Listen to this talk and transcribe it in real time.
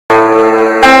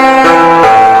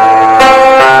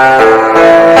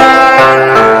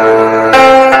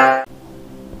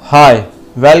Hi,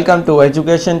 welcome to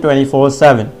Education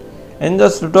 24/7. In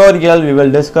this tutorial we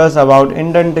will discuss about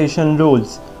indentation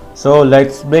rules. So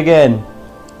let's begin.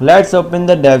 Let's open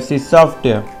the DevC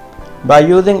software. By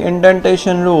using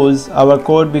indentation rules, our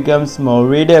code becomes more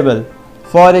readable.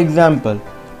 For example,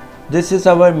 this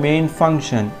is our main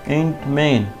function, int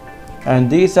main,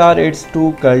 and these are its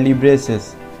two curly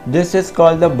braces. This is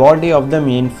called the body of the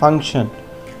main function.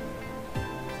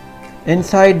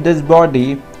 Inside this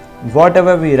body,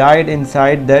 whatever we write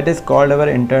inside, that is called our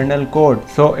internal code.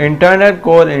 So internal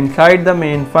code inside the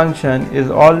main function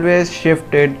is always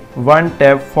shifted one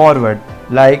tab forward.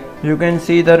 Like you can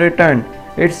see the return,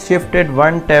 it's shifted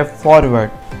one tab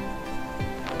forward.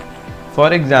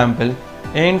 For example,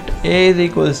 int a is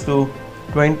equals to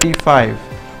 25,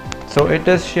 so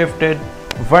it is shifted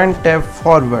one tab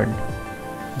forward.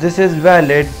 This is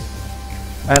valid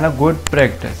and a good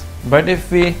practice. But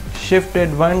if we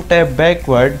shifted one tab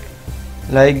backward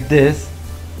like this,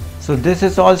 so this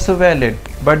is also valid,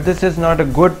 but this is not a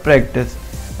good practice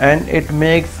and it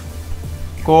makes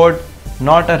code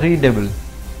not a readable.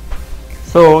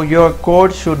 So your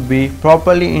code should be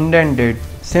properly indented.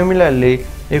 Similarly,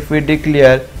 if we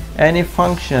declare any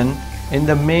function in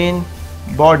the main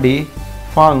body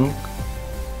func,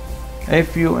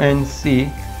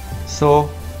 so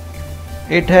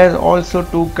it has also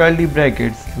two curly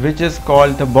brackets, which is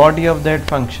called the body of that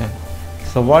function.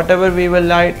 So whatever we will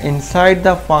write inside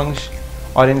the function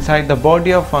or inside the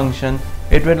body of function,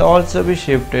 it will also be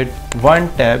shifted one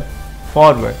tab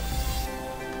forward.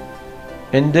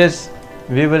 In this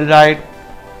we will write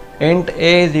int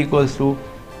a is equals to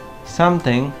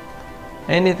something,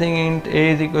 anything int a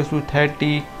is equals to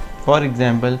 30 for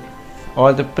example,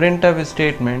 or the printf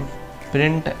statement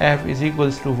printf is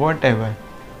equals to whatever.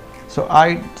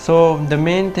 So the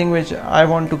main thing which I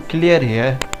want to clear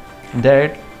here,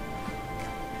 that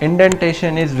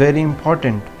indentation is very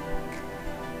important.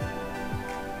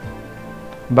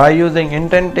 By using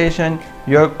indentation,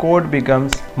 your code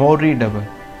becomes more readable.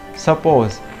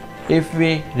 Suppose if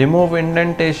we remove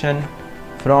indentation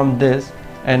from this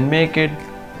and make it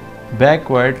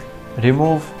backward,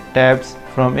 remove tabs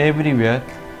from everywhere,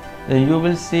 then you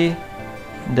will see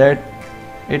that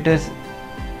it is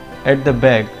at the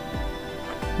back.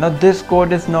 Now this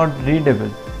code is not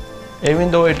readable.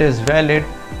 Even though it is valid,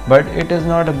 but it is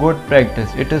not a good practice.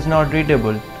 It is not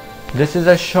readable. This is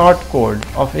a short code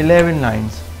of 11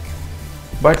 lines.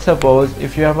 But suppose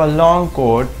if you have a long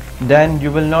code, then you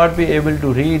will not be able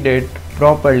to read it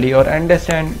properly or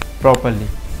understand properly.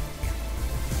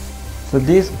 So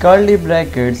these curly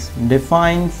brackets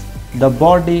defines the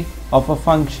body of a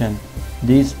function.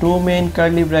 These two main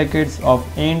curly brackets of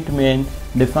int main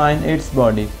define its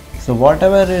body. So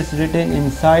whatever is written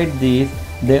inside these,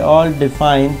 they all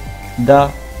define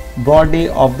the body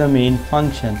of the main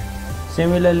function.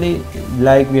 Similarly,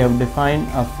 like we have defined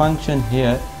a function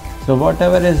here, so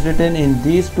whatever is written in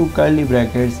these two curly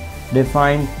brackets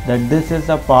define that this is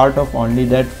a part of only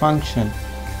that function.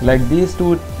 Like these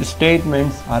two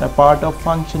statements are a part of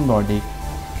function body.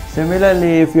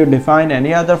 Similarly, if you define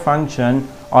any other function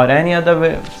or any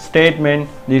other statement,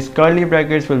 these curly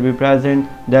brackets will be present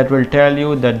that will tell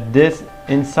you that this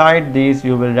inside these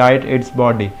you will write its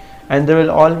body, and they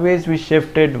will always be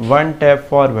shifted one tab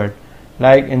forward,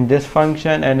 like in this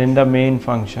function and in the main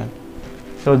function.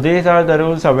 So these are the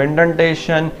rules of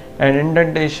indentation, and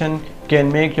indentation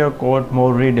can make your code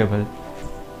more readable.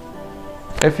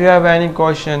 If you have any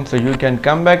questions, so you can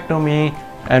come back to me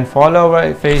and follow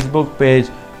our Facebook page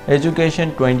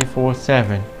Education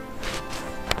 24/7.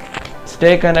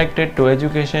 Stay connected to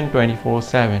Education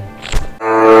 24/7.